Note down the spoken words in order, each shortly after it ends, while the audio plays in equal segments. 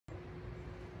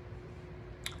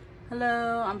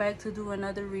Hello, I'm back to do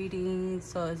another reading.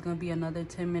 So it's gonna be another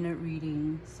 10-minute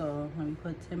reading. So let me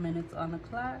put 10 minutes on the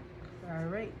clock. All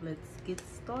right, let's get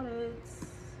started.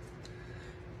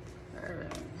 All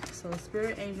right, so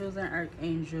spirit angels and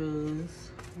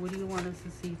archangels, what do you want us to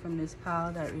see from this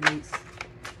pile that relates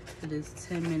to this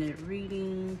 10-minute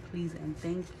reading? Please and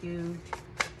thank you.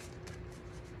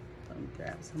 Let me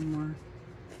grab some more.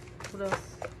 What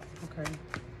else? Okay,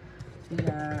 we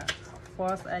got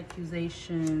false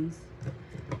accusations.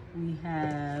 We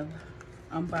have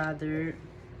unbothered.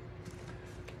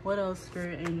 What else,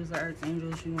 spirit angels or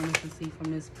archangels, you want us to see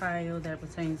from this pile that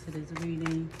pertains to this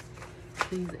reading?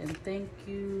 Please and thank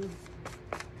you.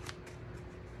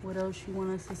 What else you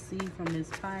want us to see from this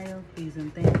pile? Please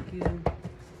and thank you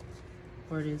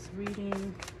for this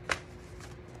reading.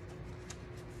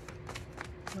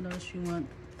 What else you want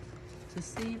to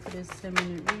see for this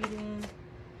 10-minute reading?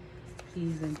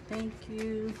 Please and thank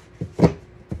you.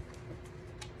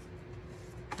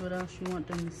 What else you want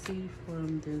them to see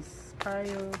from this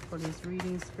pile, for this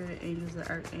reading, spirit angels and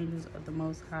archangels of the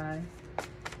Most High?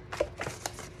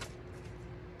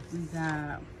 We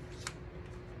got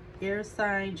air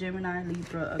sign, Gemini,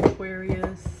 Libra,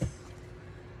 Aquarius.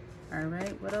 All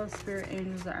right, what else, spirit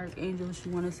angels and archangels,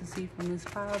 you want us to see from this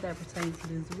pile that pertains to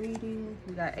this reading?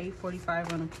 We got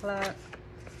 8:45 on the clock.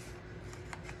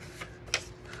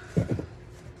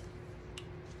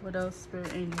 What else,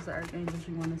 spirit angels or archangels,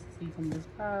 you want us to see from this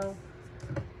pile?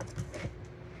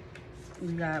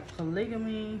 We got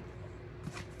polygamy.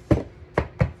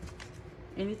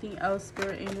 Anything else,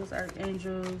 spirit angels,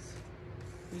 archangels?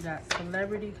 We got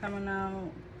celebrity coming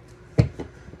out.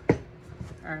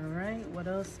 All right, what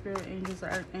else, spirit angels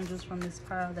or archangels, from this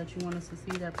pile that you want us to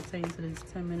see that pertains to this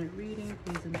 10-minute reading?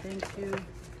 Please and thank you.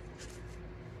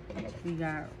 We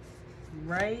got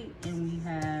right, and we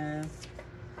have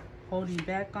holding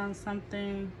back on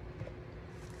something.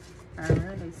 All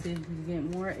right, let's see if we can get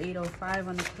more. 8:05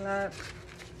 on the clock.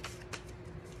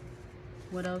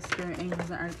 What else, spirit angels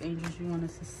and archangels, you want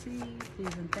us to see?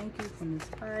 Please and thank you from this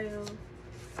pile.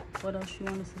 What else you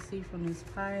want us to see from this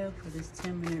pile for this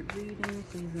 10-minute reading?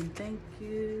 Please and thank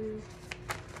you.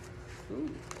 Ooh,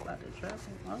 about to drop it.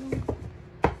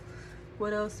 Oh.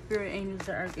 What else, spirit angels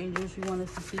or archangels, you want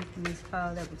us to see from this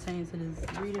pile that pertains to this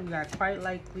reading? We got quite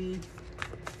likely.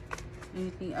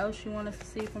 Anything else you want us to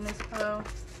see from this pile?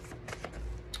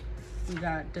 We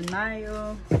got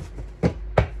denial.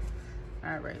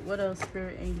 All right, what else,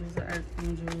 spirit angels or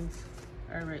archangels?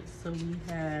 All right, so we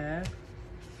have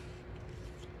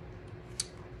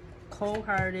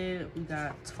cold-hearted. We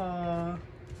got tall.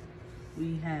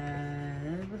 We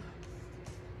have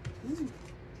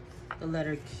the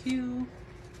letter Q.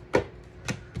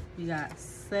 We got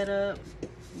set up.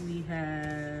 We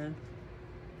have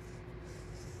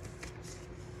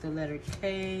the letter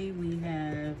K. We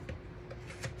have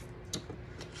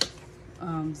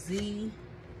Z.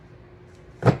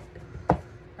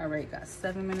 All right, got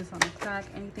 7 minutes on the clock.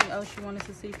 Anything else you want us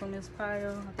to see from this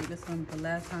pile? I think this is gonna be the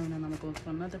last time, and then I'm gonna go to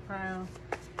another pile.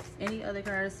 Any other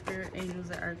cards, spirit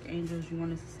angels or archangels, you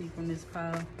want us to see from this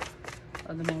pile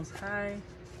of the Most High?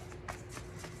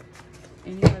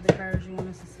 Any other cards you want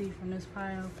us to see from this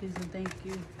pile? Please and thank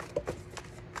you.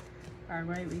 All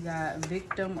right, we got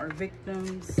victim or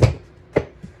victims.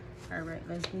 All right,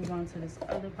 let's move on to this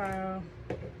other pile.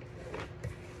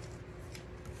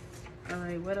 All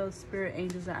right, what else, spirit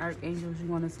angels and archangels, you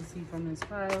want us to see from this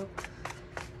pile?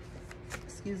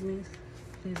 Excuse me.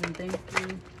 Please and thank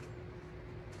you.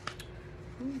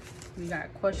 Ooh, we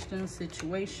got question,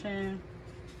 situation.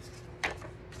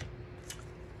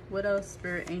 What else,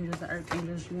 spirit angels and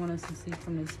archangels, you want us to see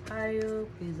from this pile?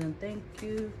 Please and thank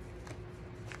you.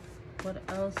 What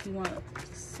else you want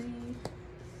to see?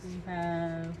 We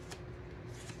have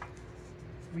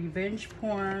revenge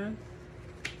porn.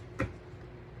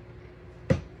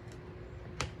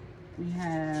 We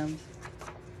have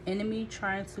enemy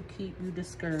trying to keep you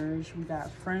discouraged. We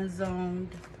got friend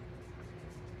zoned.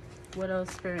 What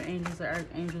else, spirit angels or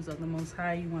archangels of the Most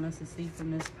High, you want us to see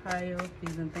from this pile?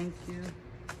 Please and thank you.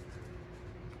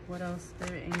 What else,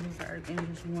 spirit angels or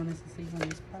archangels, you want us to see from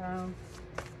this pile?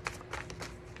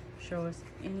 Show us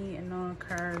any and all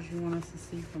cards you want us to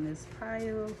see from this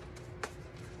pile.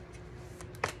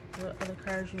 What other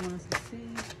cards you want us to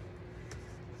see?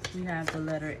 We have the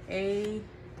letter A.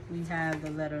 We have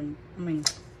the letter,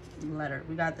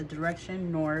 we got the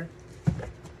direction north.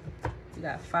 We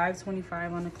got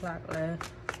 5:25 on the clock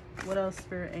left. What else,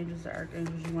 spirit angels or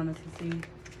archangels, you want us to see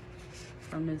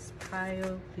from this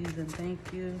pile? Please and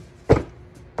thank you.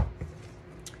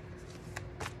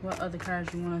 What other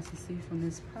cards you want us to see from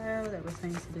this pile that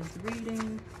pertains to this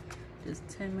reading? this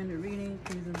 10-minute reading,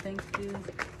 please and thank you.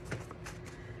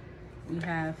 We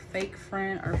have fake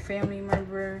friend or family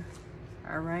member.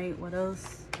 All right, what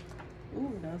else?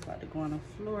 Ooh, that was about to go on the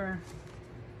floor.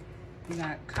 We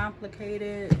got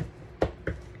complicated.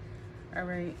 All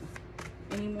right,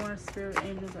 any more spirit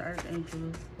angels or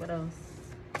archangels? What else?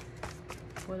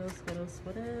 What else? What else?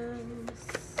 What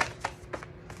else?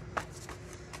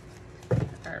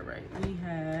 All right, we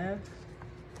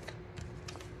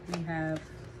have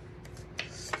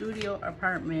studio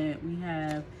apartment. We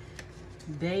have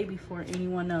day before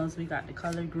anyone else. We got the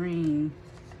color green.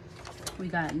 We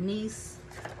got niece.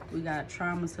 We got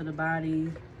trauma to the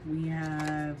body. We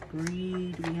have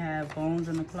greed. We have bones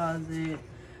in the closet.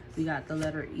 We got the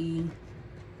letter E.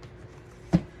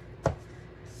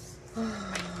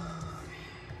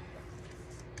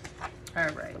 All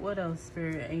right, what else,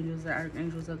 spirit angels and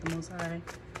archangels of the Most High?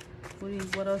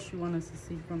 What else you want us to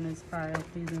see from this pile,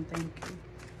 please and thank you.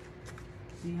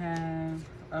 We have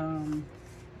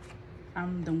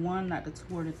I'm the one, not the 2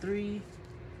 or the 3.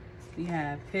 We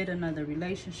have hit another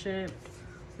relationship.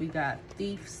 We got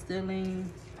thief,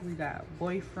 stealing. We got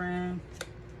boyfriend.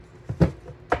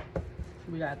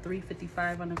 We got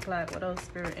 3:55 on the clock. What else,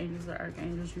 spirit angels or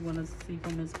archangels, you want us to see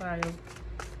from this pile,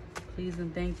 please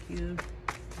and thank you.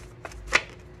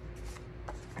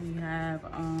 We have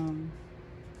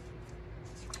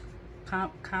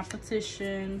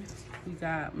competition. We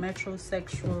got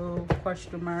metrosexual,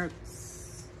 question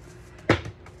marks.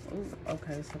 Ooh,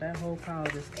 okay, so that whole pile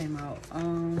just came out.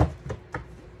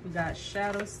 We got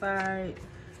shadow side.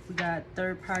 We got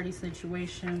third party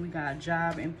situation. We got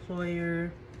job,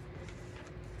 employer.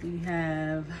 We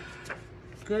have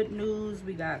good news.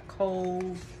 We got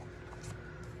cold.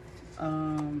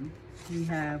 We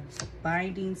have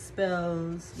binding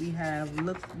spells. We have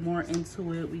look more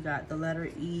into it. We got the letter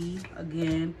E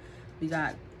again. We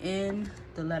got N,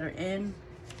 the letter N.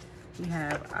 We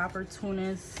have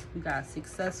opportunist. We got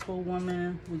successful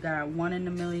woman. We got 1 in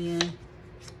a million.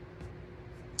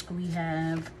 We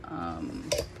have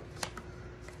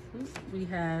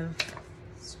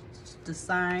the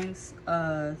signs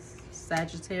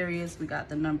Sagittarius. We got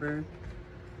the number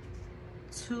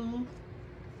 2.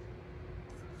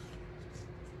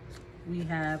 We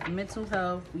have mental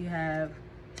health. We got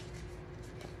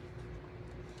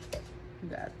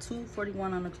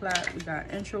 2:41 on the clock. We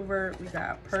got introvert. We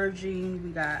got purging. We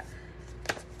got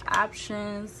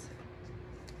options.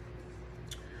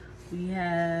 We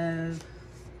have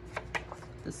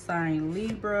the sign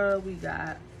Libra. We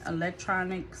got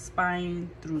electronic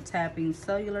spying through tapping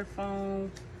cellular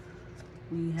phone.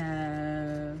 We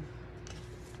have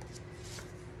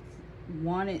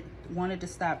wanted to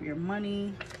stop your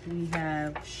money. We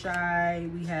have shy.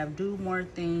 We have do more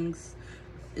things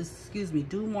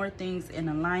in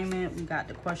alignment. We got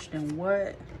the question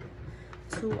what.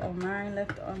 2:09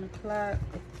 left on the clock.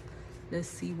 Let's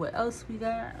see what else we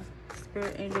got.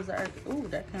 Spirit angels are, ooh,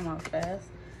 that came out fast.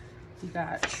 We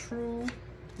got true.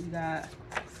 We got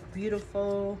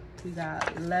beautiful. We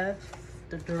got left,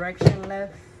 the direction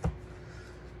left.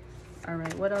 All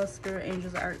right, what else, spirit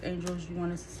angels, archangels, you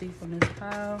want us to see from this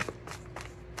pile?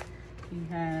 We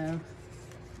have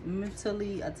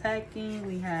mentally attacking.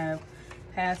 We have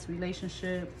past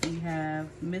relationship. We have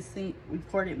missing,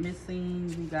 reported missing.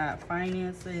 We got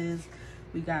finances.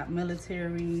 We got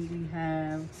military. We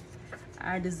have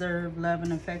I deserve love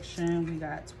and affection. We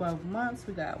got 12 months.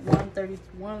 We got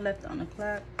 1:31 left on the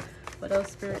clock. What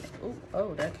else, spirit?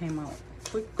 Oh, that came out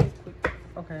quick.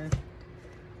 Okay.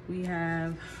 We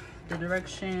have the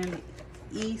direction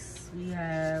east. We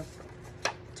have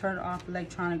turn off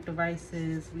electronic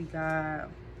devices. We got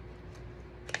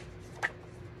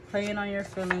playing on your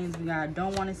feelings. We got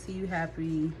don't want to see you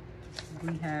happy.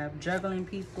 We have juggling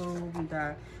people. We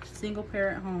got single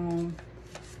parent home.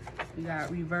 We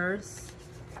got reverse.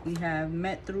 We have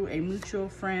met through a mutual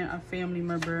friend or family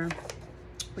member.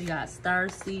 We got star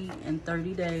seed in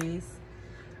 30 days.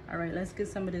 All right, let's get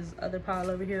some of this other pile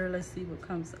over here. Let's see what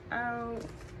comes out.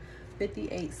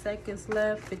 58 seconds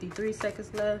left, 53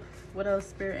 seconds left. What else,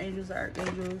 spirit angels,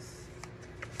 archangels?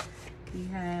 We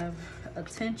have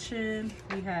attention.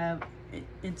 We have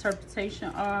interpretation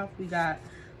off. We got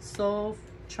soul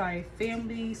tri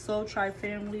family.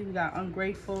 We got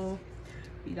ungrateful.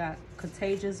 We got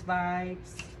contagious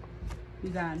vibes. We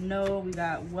got no. We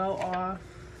got well off.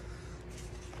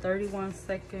 31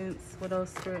 seconds. What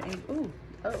else, spirit angel?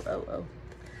 Oh.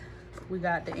 We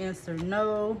got the answer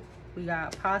no. We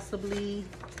got possibly.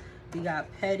 We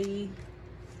got petty.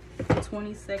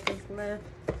 20 seconds left.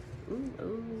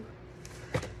 Ooh.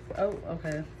 Oh,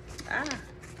 okay.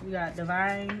 We got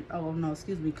divine. Oh no,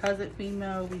 excuse me. Cousin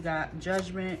female. We got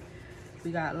judgment.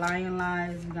 We got lying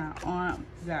lies. We got on.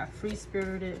 We got free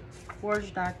spirited,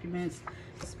 forged documents.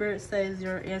 Spirit says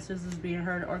your answers is being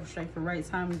heard, orchestrate for right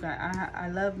time. We got I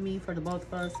love me for the both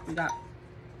of us. We got